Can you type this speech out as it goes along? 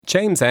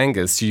James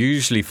Angus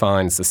usually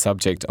finds the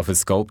subject of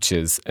his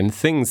sculptures in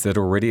things that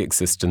already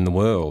exist in the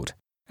world,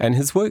 and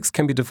his works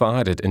can be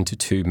divided into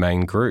two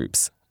main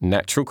groups: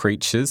 natural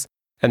creatures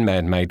and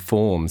man-made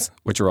forms,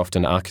 which are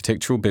often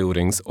architectural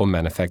buildings or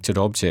manufactured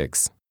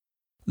objects.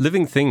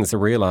 Living things are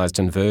realised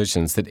in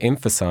versions that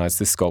emphasise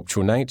their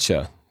sculptural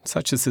nature,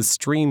 such as his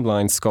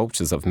streamlined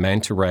sculptures of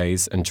manta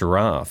rays and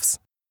giraffes.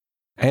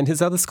 And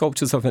his other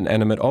sculptures of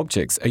inanimate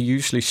objects are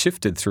usually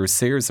shifted through a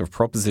series of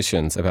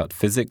propositions about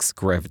physics,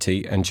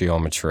 gravity, and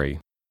geometry.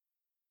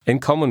 In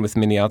common with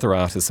many other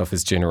artists of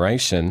his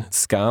generation,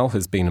 scale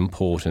has been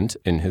important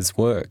in his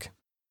work.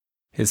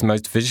 His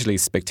most visually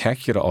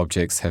spectacular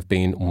objects have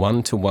been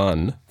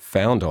one-to-one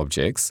found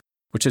objects,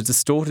 which are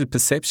distorted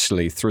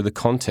perceptually through the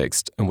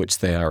context in which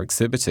they are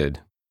exhibited.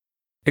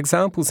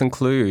 Examples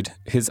include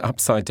his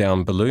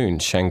upside-down balloon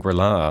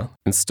Shangri-La,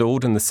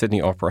 installed in the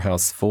Sydney Opera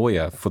House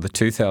foyer for the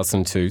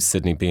 2002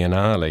 Sydney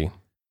Biennale,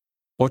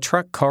 or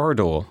Truck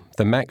Corridor,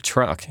 the Mack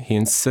truck he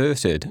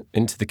inserted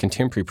into the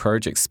contemporary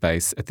project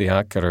space at the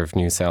Art Gallery of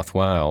New South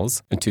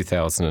Wales in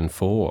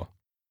 2004.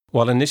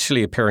 While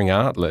initially appearing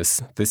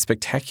artless, this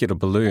spectacular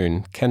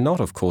balloon cannot,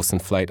 of course,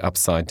 inflate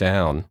upside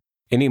down,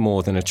 any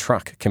more than a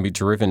truck can be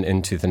driven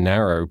into the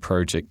narrow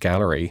project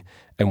gallery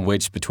and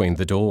wedged between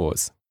the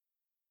doors.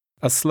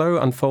 A slow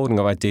unfolding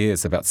of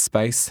ideas about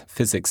space,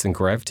 physics, and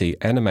gravity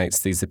animates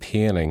these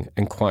appealing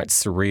and quite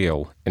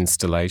surreal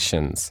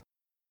installations.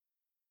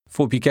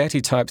 For Bugatti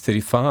Type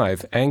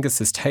 35, Angus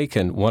has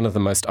taken one of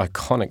the most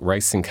iconic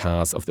racing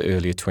cars of the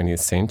earlier 20th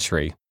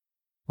century,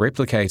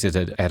 replicated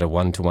it at a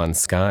one-to-one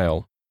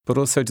scale, but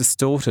also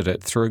distorted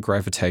it through a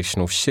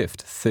gravitational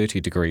shift 30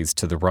 degrees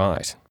to the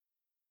right.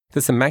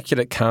 This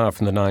immaculate car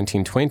from the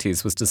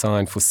 1920s was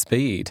designed for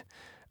speed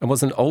and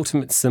was an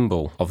ultimate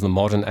symbol of the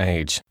modern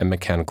age and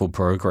mechanical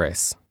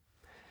progress.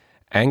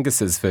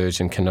 Angus's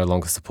version can no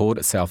longer support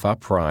itself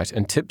upright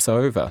and tips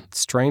over,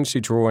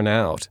 strangely drawn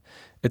out,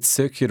 its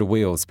circular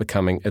wheels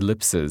becoming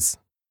ellipses.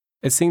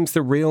 It seems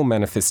the real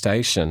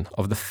manifestation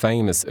of the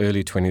famous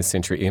early 20th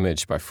century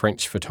image by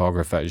French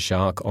photographer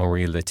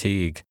Jacques-Henri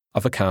Letigue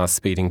of a car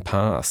speeding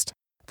past,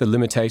 the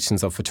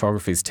limitations of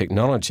photography's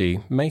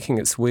technology making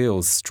its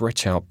wheels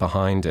stretch out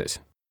behind it.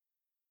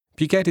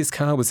 Bugatti's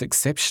car was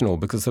exceptional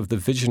because of the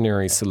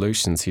visionary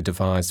solutions he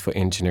devised for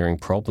engineering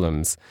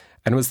problems,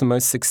 and was the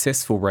most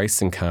successful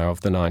racing car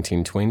of the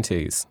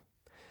 1920s.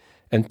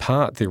 In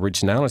part, the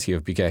originality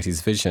of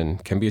Bugatti's vision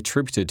can be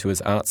attributed to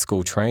his art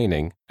school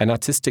training and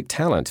artistic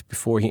talent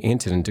before he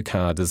entered into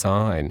car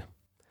design.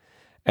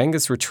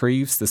 Angus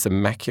retrieves this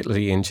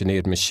immaculately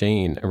engineered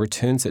machine and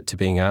returns it to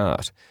being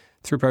art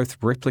through both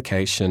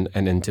replication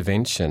and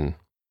intervention.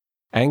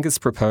 Angus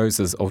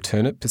proposes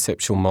alternate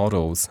perceptual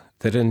models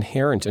that are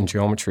inherent in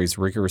geometry's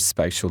rigorous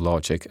spatial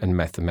logic and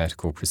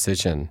mathematical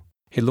precision.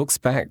 He looks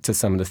back to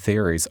some of the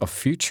theories of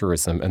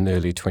futurism in the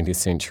early 20th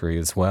century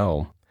as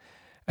well.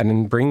 And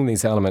in bringing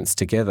these elements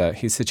together,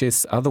 he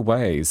suggests other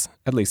ways,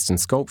 at least in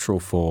sculptural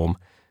form,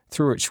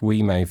 through which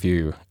we may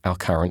view our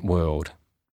current world.